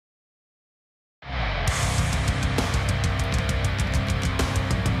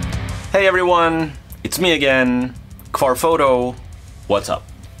Hey everyone, it's me again, Kvarphoto. What's up?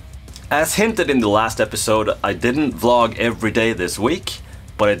 As hinted in the last episode, I didn't vlog every day this week,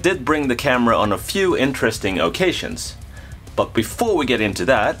 but I did bring the camera on a few interesting occasions. But before we get into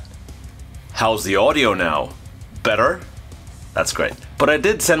that, how's the audio now? Better? That's great. But I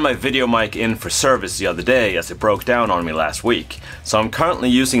did send my video mic in for service the other day as it broke down on me last week. So I'm currently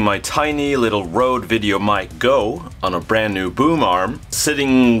using my tiny little Rode Video Mic Go on a brand new boom arm,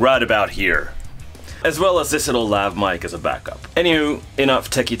 sitting right about here. As well as this little lav mic as a backup. Anywho, enough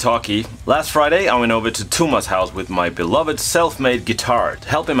techie talky. Last Friday I went over to Thomas' house with my beloved self-made guitar to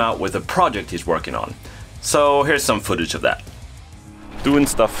help him out with a project he's working on. So here's some footage of that. Doing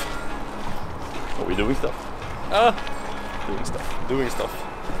stuff. Are we doing stuff? Doing stuff.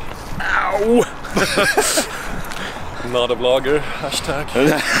 Ow! Not a vlogger, hashtag.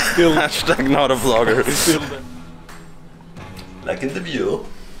 Still hashtag not a vlogger. Still Like in the view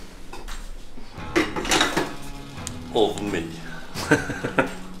of me.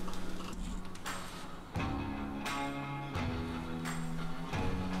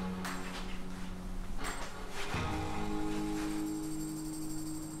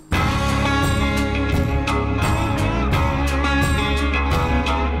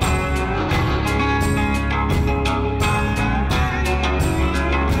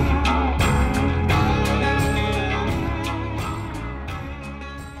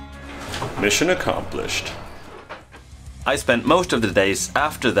 Mission accomplished. I spent most of the days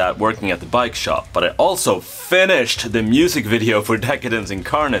after that working at the bike shop, but I also finished the music video for Decadence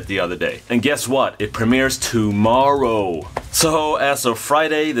Incarnate the other day. And guess what? It premieres tomorrow. So as of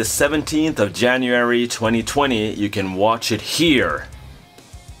Friday the 17th of January 2020, you can watch it here.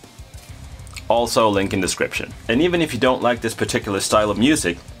 Also link in description. And even if you don't like this particular style of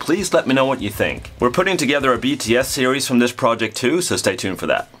music, please let me know what you think. We're putting together a BTS series from this project too, so stay tuned for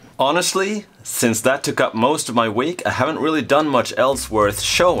that. Honestly, since that took up most of my week, I haven't really done much else worth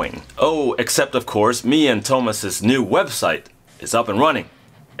showing. Oh, except of course, me and Thomas's new website is up and running.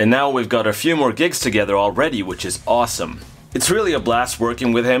 And now we've got a few more gigs together already, which is awesome. It's really a blast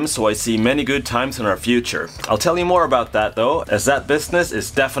working with him, so I see many good times in our future. I'll tell you more about that though, as that business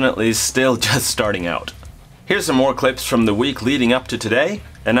is definitely still just starting out. Here's some more clips from the week leading up to today,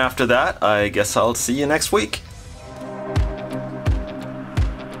 and after that, I guess I'll see you next week.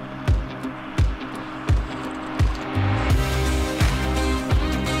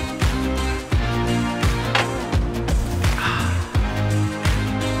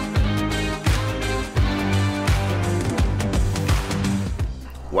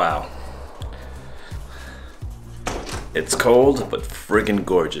 Wow. It's cold, but friggin'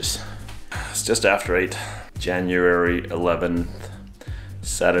 gorgeous. It's just after 8, January 11th,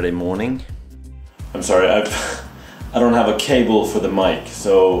 Saturday morning. I'm sorry, I don't have a cable for the mic,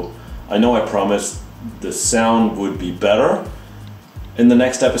 so I know I promised the sound would be better in the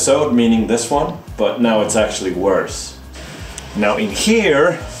next episode, meaning this one, but now it's actually worse. Now in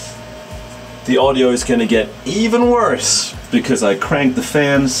here, the audio is gonna get even worse because I cranked the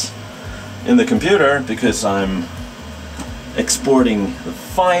fans in the computer because I'm exporting the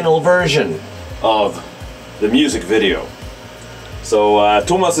final version of the music video. So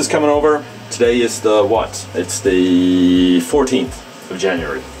Thomas is coming over. Today is the what? It's the 14th of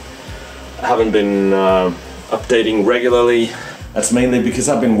January. I haven't been updating regularly. That's mainly because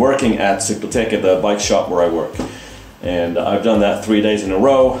I've been working at Cycloteka, the bike shop where I work. And I've done that 3 days in a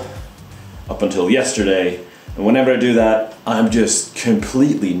row up until yesterday. And whenever I do that, I'm just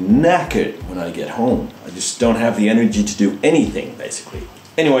completely knackered when I get home. I just don't have the energy to do anything, basically.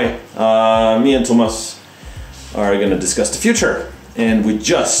 Anyway, me and Thomas are gonna discuss the future. And we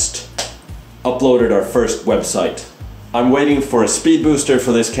just uploaded our first website. I'm waiting for a speed booster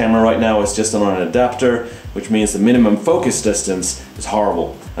for this camera right now. It's just on an adapter, which means the minimum focus distance is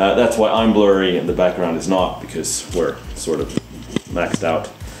horrible. That's why I'm blurry and the background is not, because we're sort of maxed out.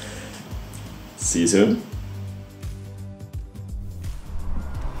 See you soon.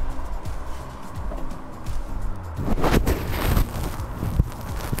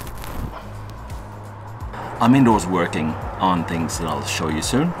 I'm indoors working on things that I'll show you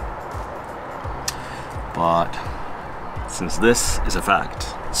soon. But since this is a fact,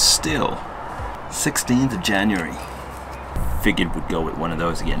 still 16th of January, figured we'd go with one of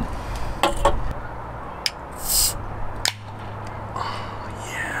those again.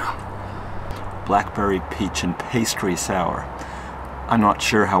 Blackberry, peach, and pastry sour. I'm not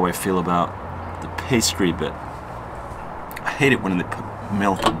sure how I feel about the pastry bit. I hate it when they put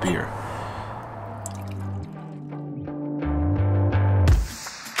milk in beer.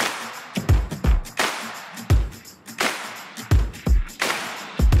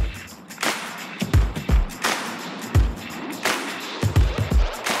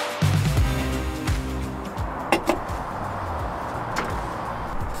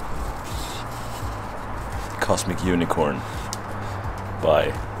 Cosmic Unicorn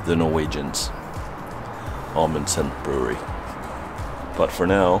by the Norwegians, Almond Scent Brewery. But for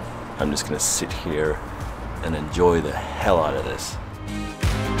now, I'm just gonna sit here and enjoy the hell out of this.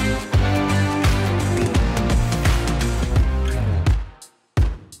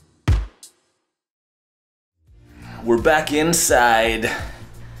 We're back inside.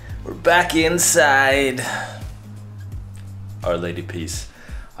 We're back inside. Our Lady Peace.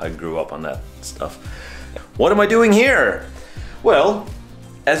 I grew up on that stuff. What am I doing here? Well,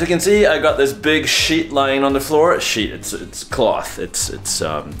 as you can see, I got this big sheet lying on the floor. Sheet, it's cloth.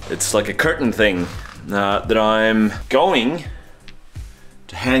 It's like a curtain thing that I'm going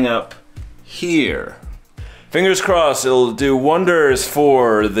to hang up here. Fingers crossed, it'll do wonders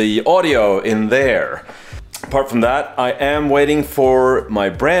for the audio in there. Apart from that, I am waiting for my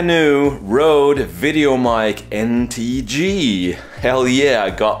brand new Rode Video Mic NTG. Hell yeah,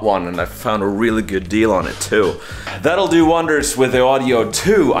 I got one and I found a really good deal on it too. That'll do wonders with the audio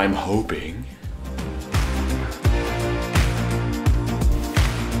too, I'm hoping.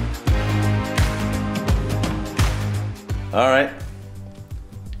 Alright,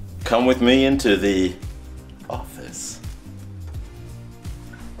 come with me into the office.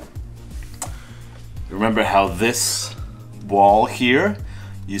 Remember how this wall here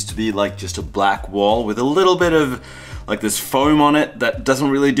used to be like just a black wall with a little bit of like this foam on it that doesn't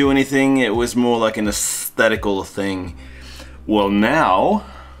really do anything? It was more like an aesthetical thing. Well now,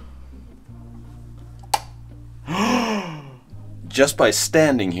 just by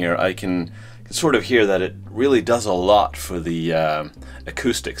standing here I can sort of hear that it really does a lot for the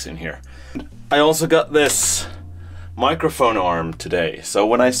acoustics in here. I also got this microphone arm today, so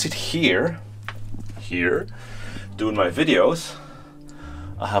when I sit here doing my videos,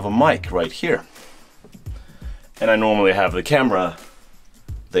 I have a mic right here. And I normally have the camera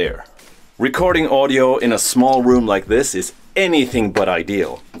there. Recording audio in a small room like this is anything but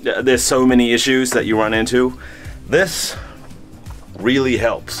ideal. There's so many issues that you run into. This really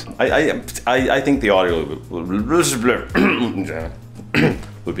helps. I think the audio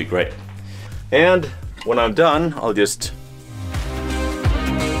would be great. And when I'm done, I'll just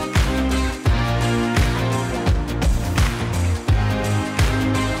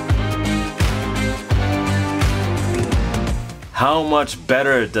how much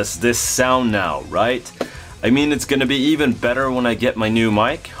better does this sound now, right? I mean, it's gonna be even better when I get my new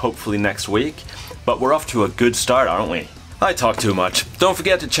mic, hopefully next week. But we're off to a good start, aren't we? I talk too much. Don't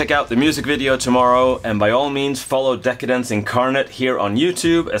forget to check out the music video tomorrow, and by all means follow Decadence Incarnate here on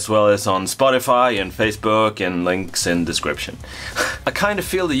YouTube, as well as on Spotify and Facebook, and links in description. I kind of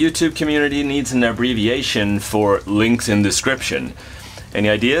feel the YouTube community needs an abbreviation for links in description. Any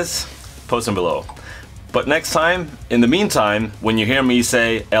ideas? Post them below. But next time, in the meantime, when you hear me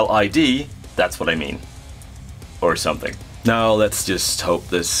say LID, that's what I mean. Or something. Now let's just hope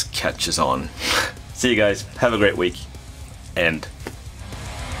this catches on. See you guys, have a great week. End.